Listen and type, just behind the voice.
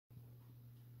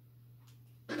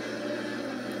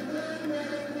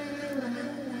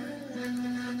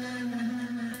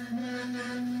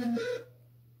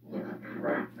Look at me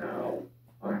right now.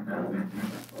 I'm now in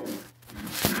demon mode.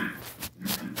 You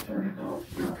keep turning off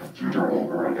your computer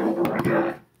over and over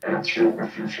again, and still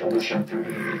refuse to listen to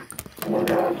me. Well,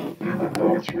 demon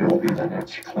modes will be the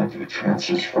next 20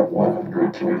 chances from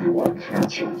 100 to 81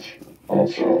 chances.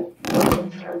 Also,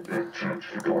 modes have been changed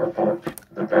to go effect.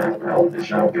 The background is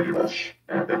now viewless,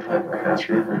 and the timer has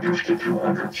been reduced to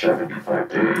 275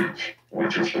 days,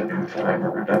 which is the new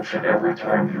timer reduction every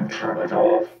time you turn it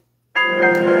off.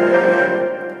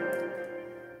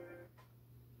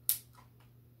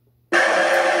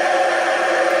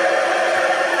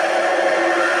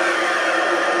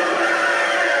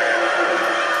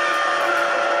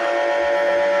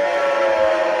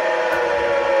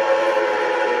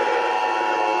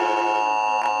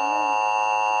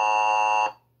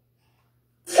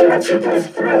 What you goes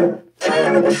through,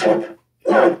 tail of the ship.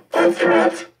 Yeah, that's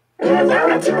correct. We are now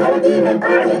into a demon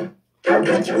Barney. How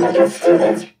could you make us do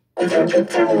this? If you keep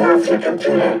turning off your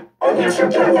computer, and you shall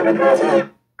gonna regret it.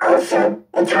 Also,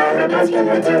 the timer has been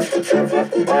reduced to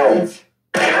 250 days.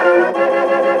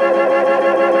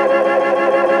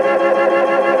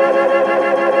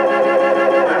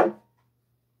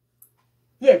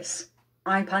 Yes,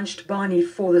 I punched Barney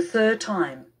for the 3rd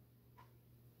time.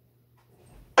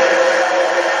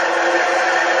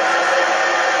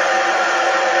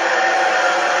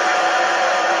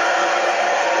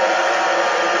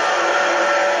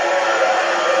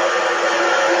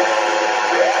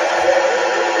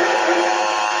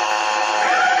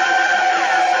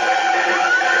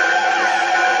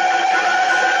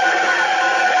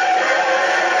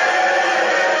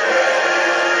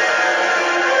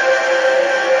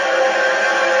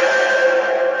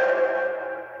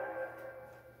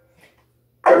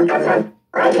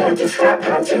 Why can't you stop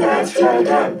punching us yet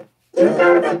again? You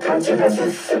know that punching us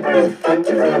is super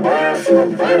effectively embarrassing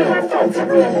and very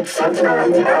offensively unacceptable,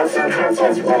 and it also counts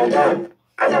as yet again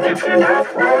another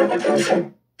turn-off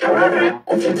notification. However,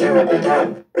 if you do it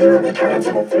again, we will be coming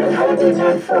to the 300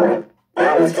 night forward.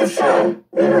 That is to say,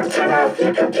 we will turn off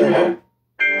your computer.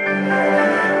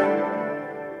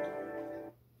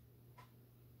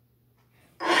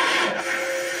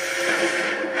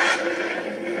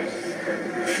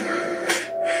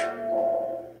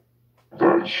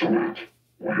 Sweet.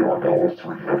 We are now a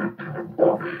 3-headed demon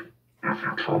Barney. If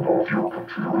you turn off your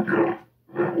computer again,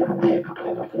 then we will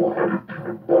become a 4-headed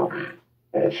demon Barney.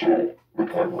 Also, the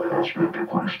timer has been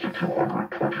decreased to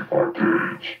 225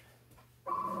 days.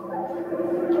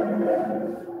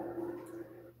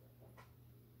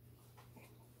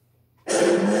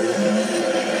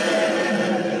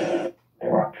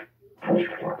 Black.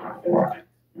 Just black.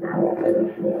 You are now a 4-headed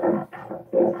demon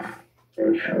Barney. Also,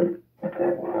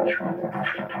 the timer has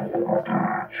been reduced to 200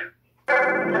 days.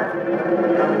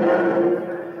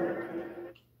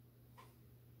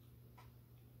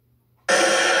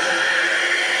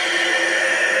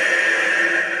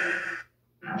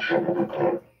 Some of the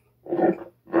time. Look,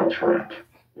 that's right.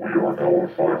 We are now a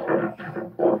 5-headed demon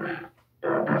Barney.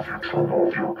 And if you turn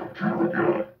off your computer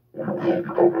again, we will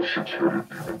become a 6-headed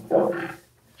demon Barney.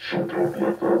 So don't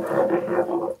let that happen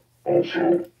ever. Also,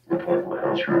 the timer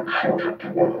has been shortened to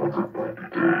 190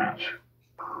 days.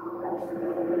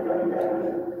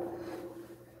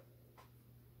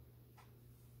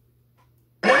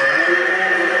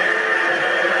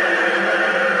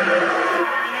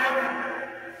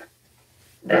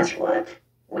 Guess what?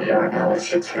 We are now a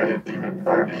 6-headed demon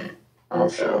Barney.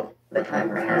 Also, the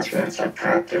timer has been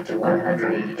subtracted to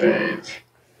 180 days.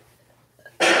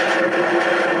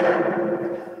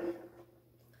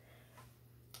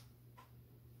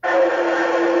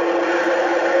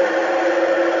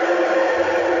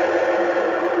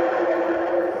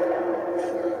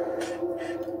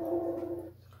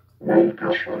 Well,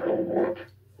 guess the hell what?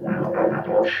 We are now in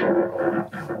our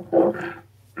 7-headed demon Barney.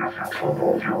 If you turn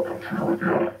off your computer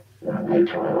again, we will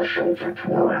turn ourselves into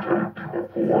our 8-headed demon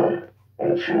form.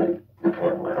 Also, the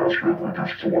timer has been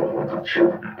reduced to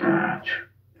 170 days.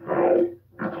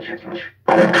 Now, because of this,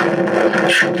 I'm turning off your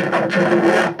second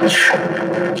computer. This should be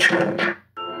management.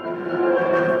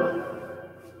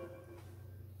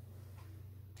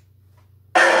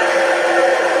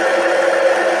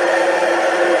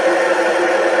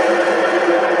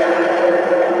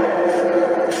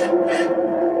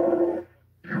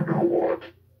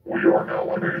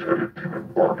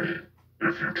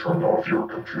 If you turn off your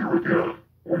computer again,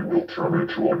 we will turn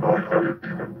into a 9-headed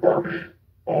demon Barney.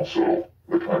 Also,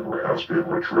 the timer has been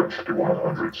retrenched to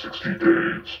 160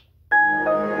 days.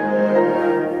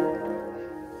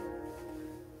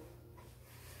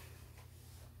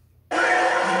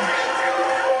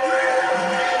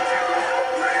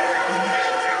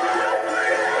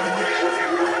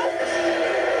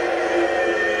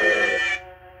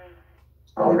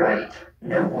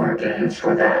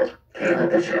 for that,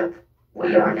 Caleb Bishop.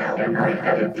 We are now in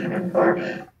nine-headed demon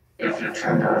Barney. If you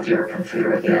turn off your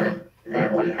computer again,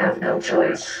 then we have no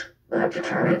choice but to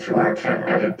turn it to our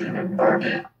 10-headed demon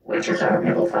Barney, which is our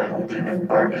middle final demon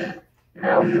Barney.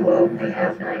 Now you only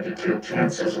have 92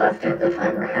 chances left and the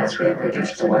timer has been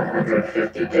reduced to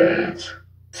 150 days.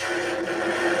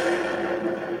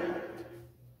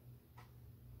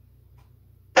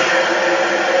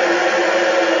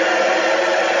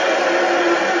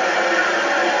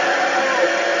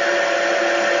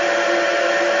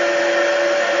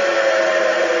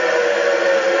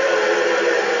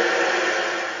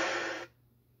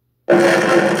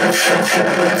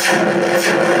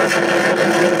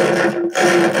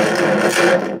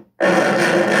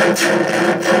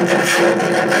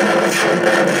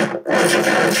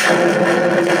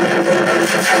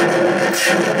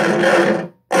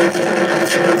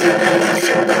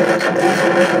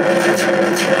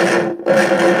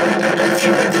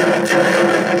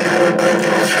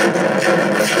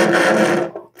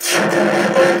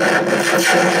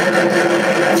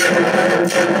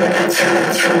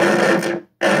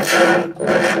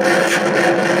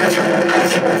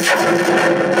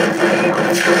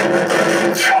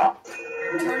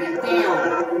 Turn it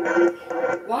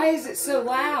down. Why is it so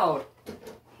loud?